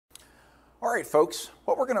All right, folks,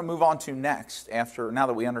 what we're going to move on to next, now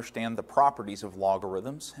that we understand the properties of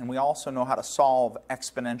logarithms, and we also know how to solve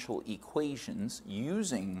exponential equations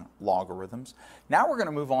using logarithms, now we're going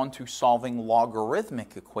to move on to solving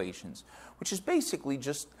logarithmic equations, which is basically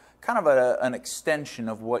just kind of an extension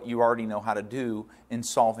of what you already know how to do in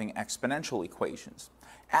solving exponential equations.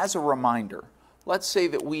 As a reminder, let's say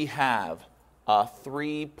that we have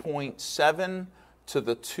 3.7 to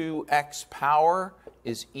the 2x power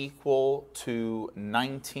is equal to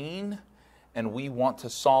 19, and we want to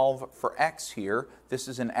solve for x here. This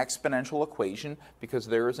is an exponential equation because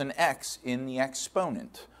there is an x in the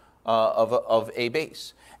exponent of a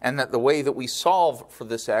base. And that the way that we solve for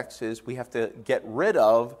this x is we have to get rid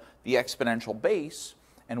of the exponential base,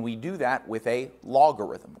 and we do that with a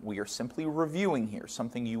logarithm. We are simply reviewing here,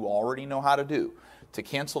 something you already know how to do. To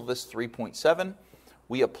cancel this 3.7,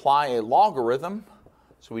 we apply a logarithm.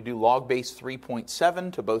 So we do log base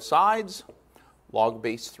 3.7 to both sides, log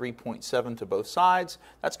base 3.7 to both sides.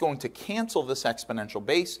 That's going to cancel this exponential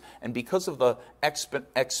base, and because of the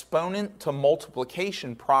exponent to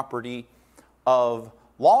multiplication property of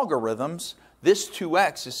logarithms, this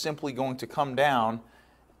 2x is simply going to come down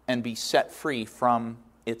and be set free from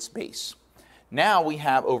its base. Now we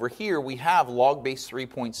have over here, we have log base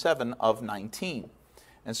 3.7 of 19.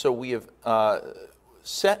 And so we have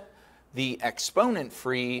set the exponent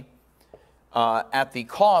free at the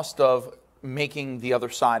cost of making the other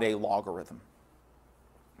side a logarithm.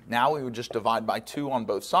 Now we would just divide by 2 on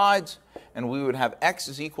both sides, and we would have x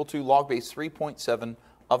is equal to log base 3.7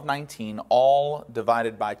 of 19, all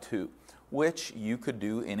divided by 2, which you could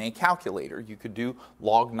do in a calculator. You could do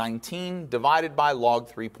log 19 divided by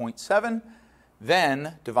log 3.7,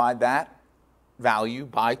 then divide that value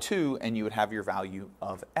by 2, and you would have your value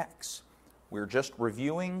of x. We're just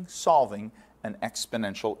reviewing solving an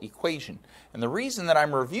exponential equation. And the reason that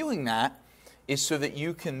I'm reviewing that is so that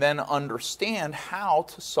you can then understand how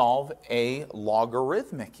to solve a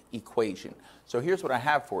logarithmic equation. So here's what I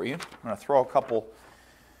have for you. I'm going to throw a couple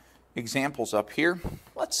examples up here.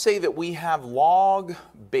 Let's say that we have log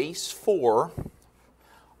base 4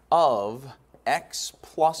 of x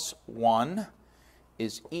plus 1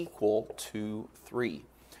 is equal to 3.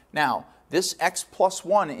 Now, this x plus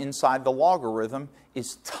 1 inside the logarithm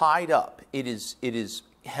is tied up. It is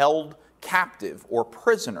held captive or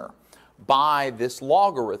prisoner by this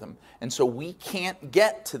logarithm. And so we can't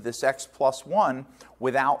get to this x plus 1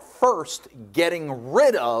 without first getting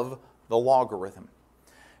rid of the logarithm.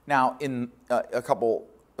 Now,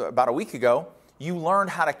 about a week ago, you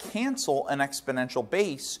learned how to cancel an exponential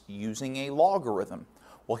base using a logarithm.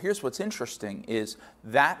 Well, here's what's interesting is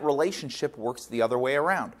that relationship works the other way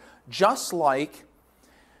around. Just like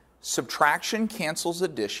subtraction cancels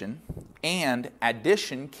addition and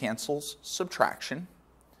addition cancels subtraction,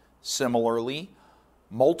 similarly,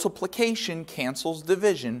 multiplication cancels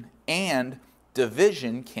division and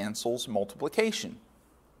division cancels multiplication.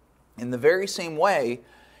 In the very same way,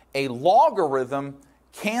 a logarithm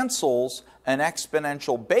cancels an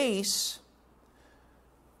exponential base,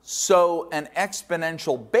 so an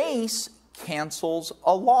exponential base cancels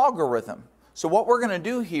a logarithm. So what we're going to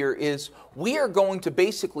do here is we are going to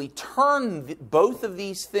basically turn both of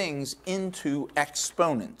these things into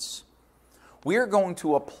exponents. We are going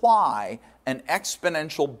to apply an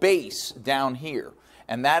exponential base down here.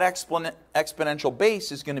 And that exponential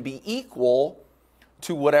base is going to be equal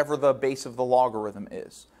to whatever the base of the logarithm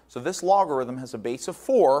is. So this logarithm has a base of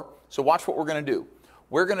 4. So watch what we're going to do.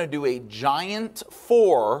 We're going to do a giant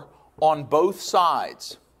 4 on both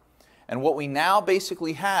sides. And what we now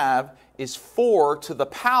basically have is 4 to the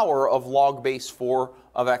power of log base 4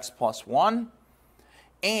 of x plus 1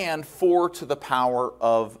 and 4 to the power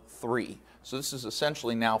of 3. So this is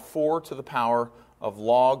essentially now 4 to the power of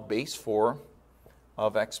log base 4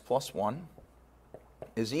 of x plus 1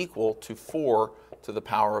 is equal to 4 to the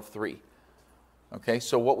power of 3. Okay,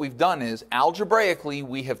 so what we've done is algebraically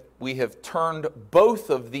we have turned both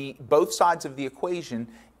sides of the equation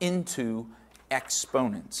into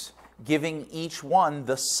exponents, giving each one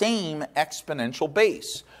the same exponential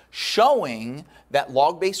base, showing that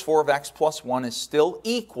log base 4 of x plus 1 is still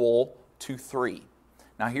equal to 3.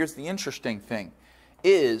 Now here's the interesting thing,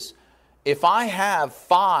 is if I have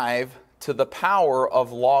 5 to the power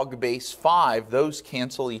of log base 5, those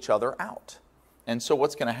cancel each other out. And so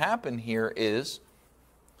what's going to happen here is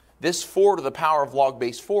this 4 to the power of log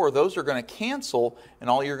base 4, those are going to cancel, and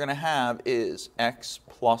all you're going to have is x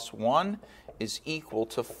plus 1 is equal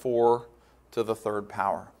to 4 to the third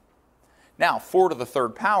power. Now, 4 to the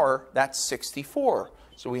third power, that's 64.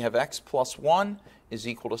 So we have x plus 1 is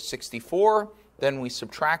equal to 64. Then we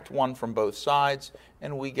subtract 1 from both sides,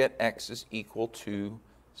 and we get x is equal to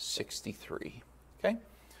 63. Okay?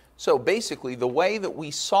 So basically, the way that we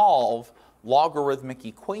solve logarithmic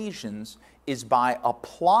equations is by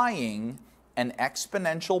applying an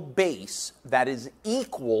exponential base that is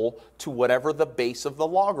equal to whatever the base of the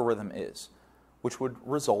logarithm is, which would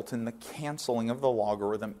result in the canceling of the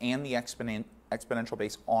logarithm and the exponential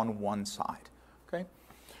base on one side. Okay?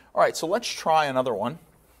 All right, so let's try another one.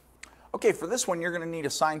 Okay, for this one, you're going to need a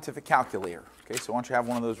scientific calculator. Okay, so why don't you have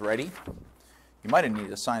one of those ready? You might have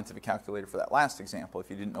needed a scientific calculator for that last example if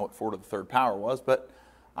you didn't know what 4 to the third power was, but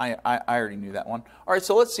I already knew that one. All right,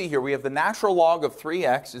 so let's see here. We have the natural log of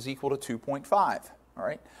 3x is equal to 2.5. All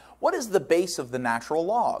right, what is the base of the natural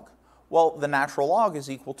log? Well, the natural log is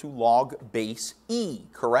equal to log base e,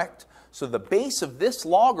 correct? So the base of this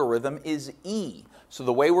logarithm is e. So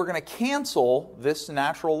the way we're going to cancel this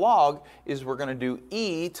natural log is we're going to do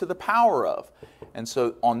e to the power of. And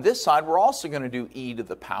so on this side, we're also going to do e to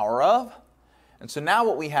the power of. And so now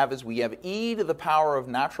what we have is we have e to the power of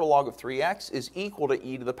natural log of 3x is equal to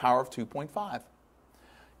e to the power of 2.5.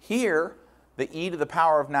 Here, the e to the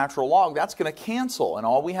power of natural log, that's going to cancel, and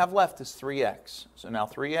all we have left is 3x. So now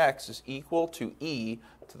 3x is equal to e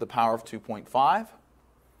to the power of 2.5.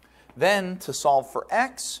 Then, to solve for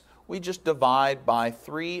x, we just divide by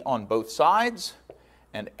 3 on both sides,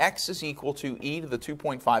 and x is equal to e to the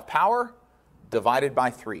 2.5 power divided by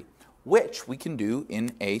 3, which we can do in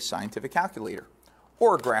a scientific calculator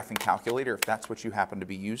or a graphing calculator if that's what you happen to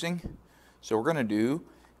be using. So we're going to do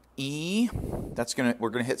e, we're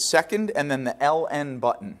going to hit second and then the ln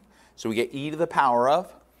button. So we get e to the power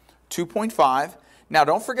of 2.5. Now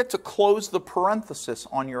don't forget to close the parenthesis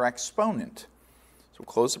on your exponent. So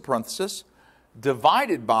close the parenthesis,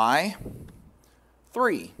 divided by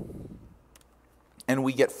 3. And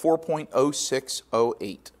we get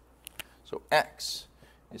 4.0608. So x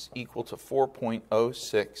is equal to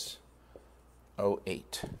 4.0608.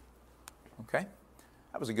 Okay,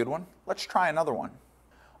 that was a good one. Let's try another one.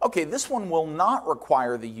 Okay, this one will not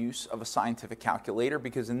require the use of a scientific calculator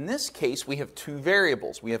because in this case we have two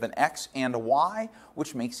variables. We have an x and a y,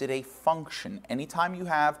 which makes it a function. Anytime you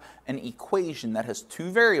have an equation that has two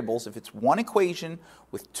variables, if it's one equation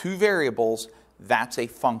with two variables, that's a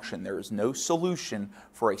function. There is no solution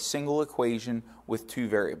for a single equation with two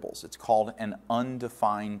variables. It's called an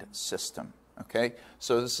undefined system. Okay,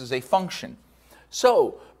 so this is a function.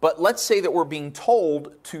 So, but let's say that we're being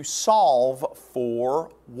told to solve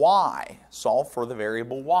for y, solve for the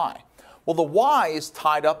variable y. Well, the y is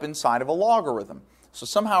tied up inside of a logarithm. So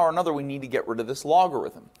somehow or another we need to get rid of this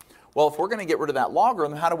logarithm. Well, if we're going to get rid of that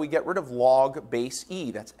logarithm, how do we get rid of log base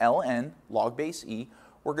e? That's ln, log base e.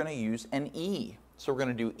 We're going to use an e. So we're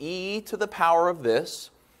going to do e to the power of this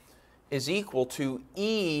is equal to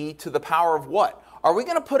e to the power of what? Are we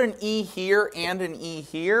going to put an e here and an e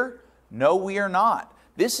here? No, we are not.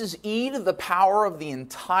 This is e to the power of the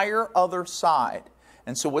entire other side.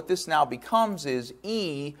 And so what this now becomes is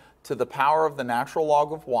e to the power of the natural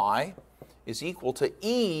log of y is equal to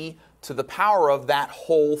e to the power of that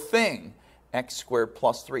whole thing, x squared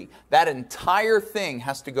plus 3. That entire thing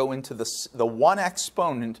has to go into the one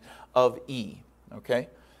exponent of e. Okay?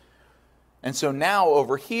 And so now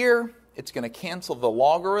over here, it's going to cancel the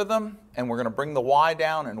logarithm, and we're going to bring the y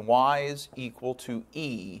down, and y is equal to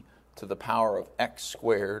e to the power of x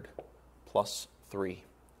squared plus 3.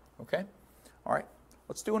 Okay? All right,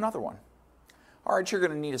 let's do another one. All right, you're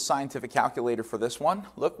going to need a scientific calculator for this one.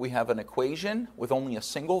 Look, we have an equation with only a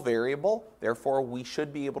single variable. Therefore, we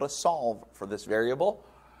should be able to solve for this variable.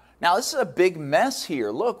 Now, this is a big mess here.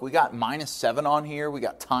 Look, we got -7 on here. We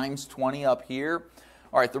got times 20 up here.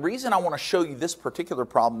 All right, the reason I want to show you this particular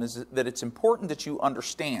problem is that it's important that you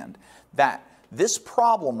understand that this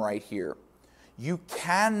problem right here, you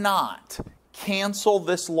cannot cancel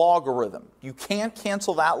this logarithm. You can't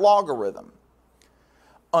cancel that logarithm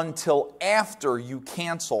until after you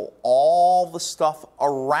cancel all the stuff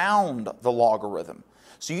around the logarithm.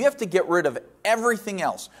 So you have to get rid of everything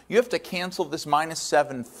else. You have to cancel this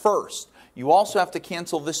 -7 first. You also have to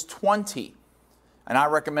cancel this 20. And I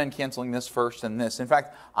recommend canceling this first and this. In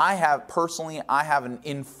fact, I have an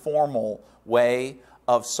informal way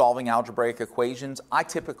of solving algebraic equations. I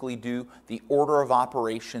typically do the order of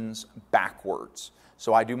operations backwards.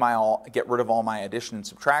 So I do get rid of all my addition and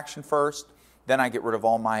subtraction first. Then I get rid of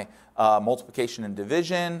all my multiplication and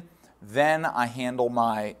division. Then I handle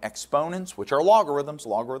my exponents, which are logarithms.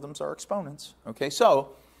 Logarithms are exponents. Okay, so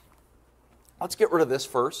let's get rid of this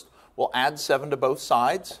first. We'll add 7 to both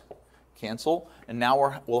sides. Cancel. And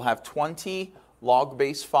now we'll have 20 log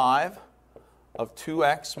base 5 of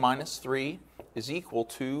 2x minus 3 is equal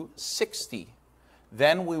to 60.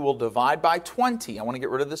 Then we will divide by 20. I want to get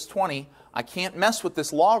rid of this 20. I can't mess with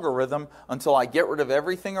this logarithm until I get rid of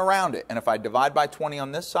everything around it. And if I divide by 20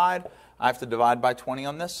 on this side, I have to divide by 20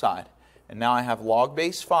 on this side. And now I have log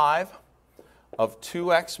base 5 of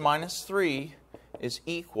 2x minus 3 is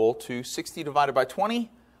equal to 60 divided by 20.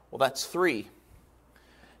 Well, that's 3.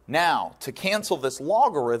 Now, to cancel this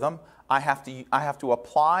logarithm, I have to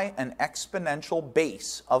apply an exponential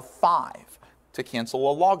base of 5 to cancel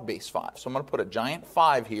a log base 5. So I'm going to put a giant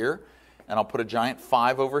 5 here, and I'll put a giant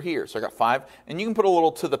 5 over here. So I got 5, and you can put a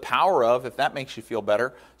little to the power of if that makes you feel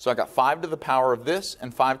better. So I got 5 to the power of this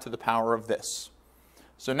and 5 to the power of this.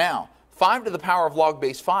 So now, 5 to the power of log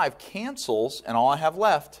base 5 cancels, and all I have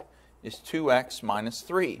left is 2x minus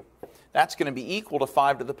 3. That's going to be equal to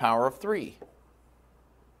 5 to the power of 3.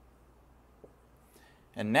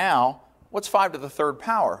 And now, what's 5 to the third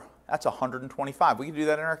power? That's 125. We can do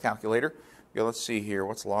that in our calculator. Okay, let's see here.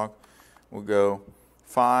 What's log? We'll go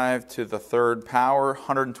 5 to the third power,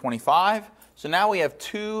 125. So now we have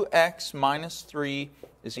 2x minus 3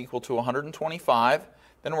 is equal to 125.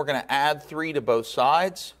 Then we're going to add 3 to both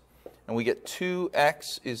sides. And we get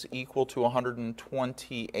 2x is equal to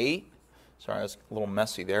 128. Sorry, I was a little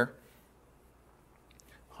messy there.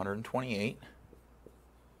 128.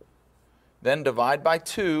 Then divide by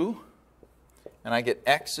 2, and I get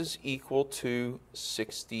x is equal to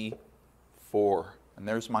 64. And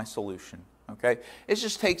there's my solution. Okay? It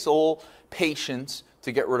just takes a little patience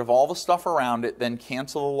to get rid of all the stuff around it, then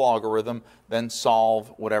cancel the logarithm, then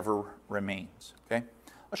solve whatever remains. Okay?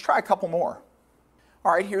 Let's try a couple more.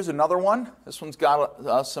 All right, here's another one. This one's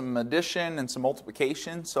got some addition and some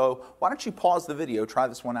multiplication. So why don't you pause the video, try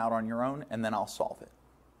this one out on your own, and then I'll solve it.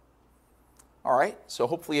 All right, so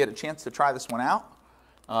hopefully you had a chance to try this one out.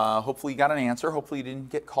 Hopefully you got an answer. Hopefully you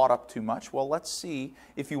didn't get caught up too much. Well, let's see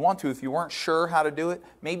if you want to. If you weren't sure how to do it,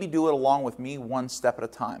 maybe do it along with me one step at a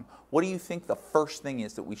time. What do you think the first thing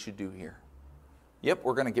is that we should do here? Yep,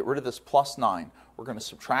 we're going to get rid of this plus 9. We're going to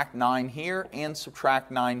subtract 9 here and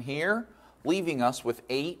subtract 9 here, leaving us with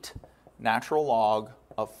 8 natural log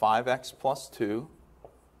of 5x plus 2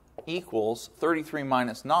 equals 33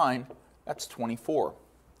 minus 9. That's 24.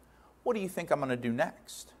 What do you think I'm going to do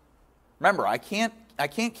next? Remember, I can't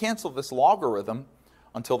cancel this logarithm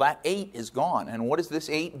until that 8 is gone. And what is this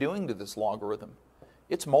 8 doing to this logarithm?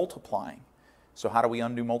 It's multiplying. So how do we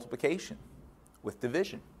undo multiplication? With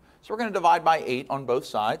division. So we're going to divide by 8 on both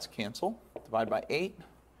sides. Cancel. Divide by 8.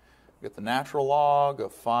 Get the natural log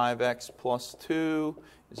of 5x plus 2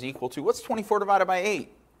 is equal to, what's 24 divided by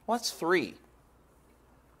 8? Well, that's 3.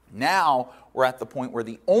 Now we're at the point where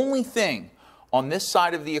the only thing on this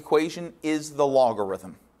side of the equation is the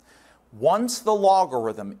logarithm. Once the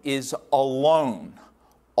logarithm is alone,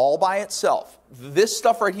 all by itself, this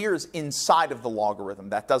stuff right here is inside of the logarithm.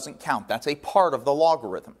 That doesn't count. That's a part of the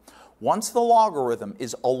logarithm. Once the logarithm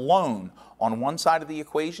is alone on one side of the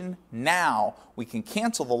equation, now we can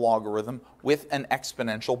cancel the logarithm with an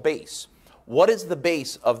exponential base. What is the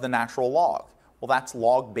base of the natural log? Well, that's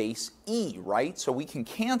log base e, right? So we can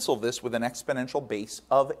cancel this with an exponential base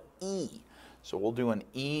of e. So we'll do an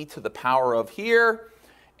e to the power of here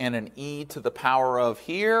and an e to the power of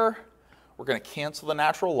here. We're going to cancel the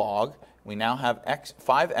natural log. We now have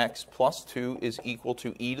 5x plus 2 is equal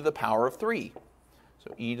to e to the power of 3.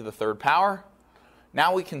 So e to the third power.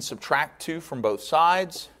 Now we can subtract 2 from both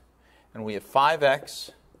sides, and we have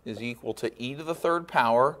 5x is equal to e to the third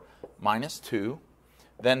power minus 2.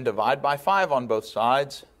 Then divide by 5 on both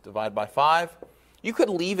sides. Divide by 5. You could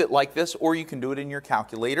leave it like this, or you can do it in your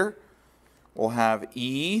calculator. We'll have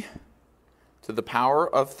e to the power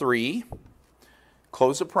of 3,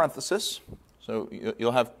 close a parenthesis. So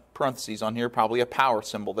you'll have parentheses on here, probably a power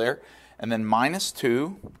symbol there. And then minus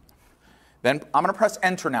 2. Then I'm going to press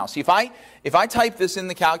enter now. See, if I type this in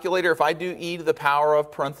the calculator, if I do e to the power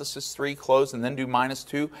of parenthesis 3, close, and then do minus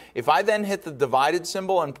 2, if I then hit the divided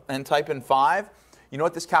symbol and type in 5, you know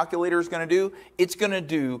what this calculator is going to do? It's going to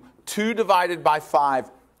do 2 divided by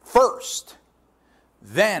 5 first.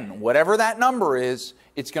 Then, whatever that number is,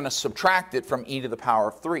 it's going to subtract it from e to the power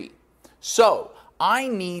of 3. So, I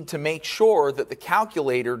need to make sure that the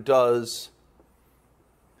calculator does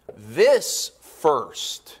this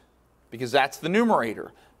first, because that's the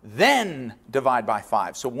numerator. Then divide by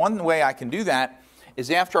 5. So one way I can do that is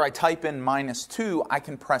after I type in minus 2, I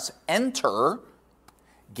can press enter,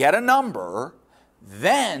 get a number,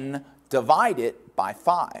 then divide it by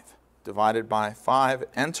 5. Divided by 5,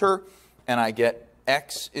 enter, and I get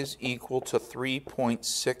x is equal to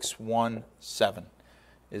 3.617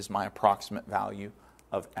 is my approximate value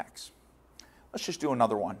of x. Let's just do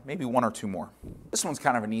another one, maybe one or two more. This one's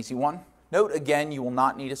kind of an easy one. Note again, you will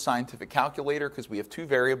not need a scientific calculator because we have two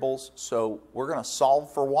variables, so we're going to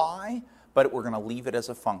solve for y, but we're going to leave it as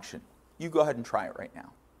a function. You go ahead and try it right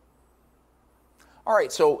now. All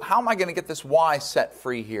right, so how am I going to get this y set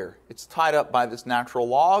free here? It's tied up by this natural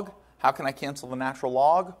log. How can I cancel the natural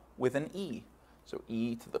log? With an e. So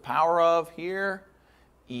e to the power of here,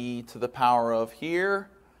 e to the power of here.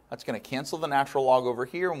 That's going to cancel the natural log over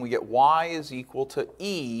here, and we get y is equal to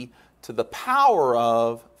e to the power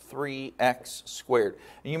of 3x squared.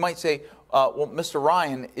 And you might say, well, Mr.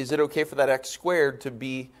 Ryan, is it okay for that x squared to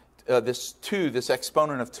be this 2, this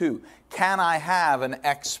exponent of 2? Can I have an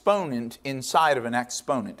exponent inside of an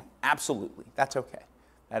exponent? Absolutely. That's okay.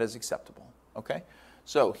 That is acceptable. Okay?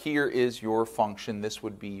 So here is your function. This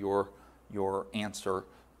would be your answer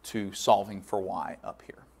to solving for y up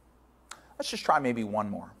here. Let's just try maybe one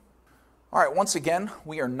more. All right, once again,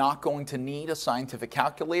 we are not going to need a scientific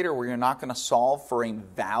calculator. We are not going to solve for a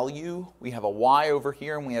value. We have a y over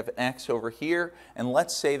here and we have an x over here. And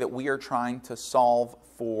let's say that we are trying to solve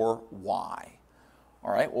for y.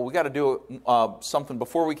 All right, well, we got to do something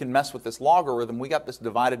before we can mess with this logarithm. We got this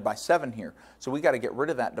divided by 7 here. So we got to get rid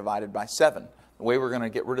of that divided by 7. The way we're going to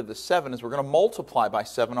get rid of the 7 is we're going to multiply by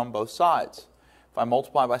 7 on both sides. If I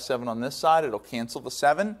multiply by 7 on this side, it'll cancel the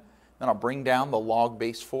 7. Then I'll bring down the log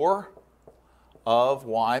base 4 of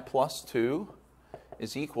y plus 2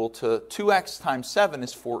 is equal to 2x times 7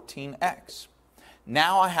 is 14x.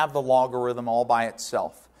 Now I have the logarithm all by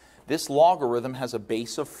itself. This logarithm has a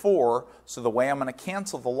base of 4, so the way I'm going to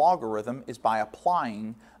cancel the logarithm is by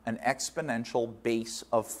applying an exponential base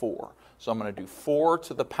of 4. So I'm going to do 4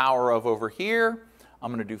 to the power of over here.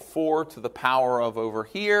 I'm going to do 4 to the power of over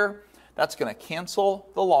here. That's going to cancel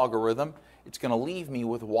the logarithm. It's going to leave me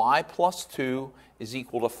with y plus 2 is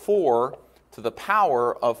equal to 4 to the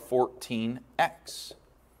power of 14x.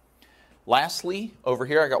 Lastly, over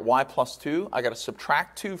here I got y plus 2. I got to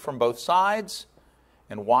subtract 2 from both sides,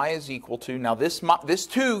 and y is equal to, now this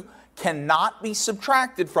 2 cannot be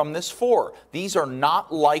subtracted from this 4. These are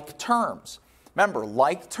not like terms. Remember,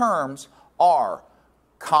 like terms are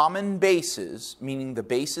common bases, meaning the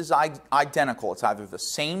base is identical. It's either the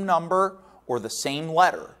same number or the same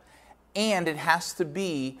letter, and it has to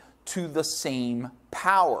be to the same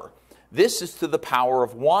power. This is to the power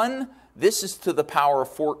of 1. This is to the power of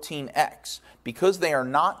 14x. Because they are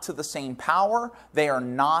not to the same power, they are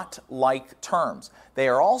not like terms. They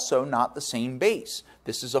are also not the same base.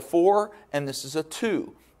 This is a 4 and this is a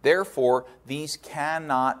 2. Therefore, these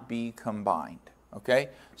cannot be combined. Okay?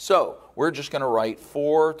 So, we're just going to write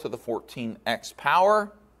 4 to the 14x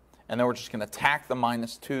power, and then we're just going to tack the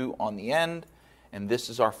minus 2 on the end, and this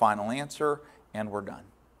is our final answer, and we're done.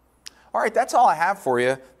 All right, that's all I have for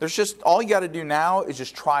you. There's just, all you got to do now is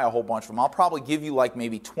just try a whole bunch of them. I'll probably give you like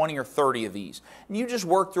maybe 20 or 30 of these. And you just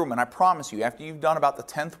work through them, and I promise you, after you've done about the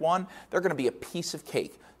 10th one, they're going to be a piece of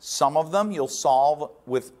cake. Some of them you'll solve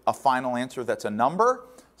with a final answer that's a number.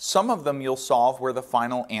 Some of them you'll solve where the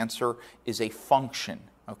final answer is a function,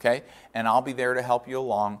 okay? And I'll be there to help you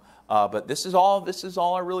along. But this is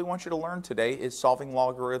all I really want you to learn today is solving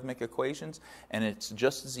logarithmic equations, and it's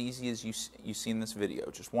just as easy as you see in this video.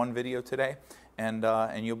 Just one video today, and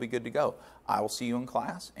you'll be good to go. I will see you in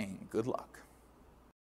class, and good luck.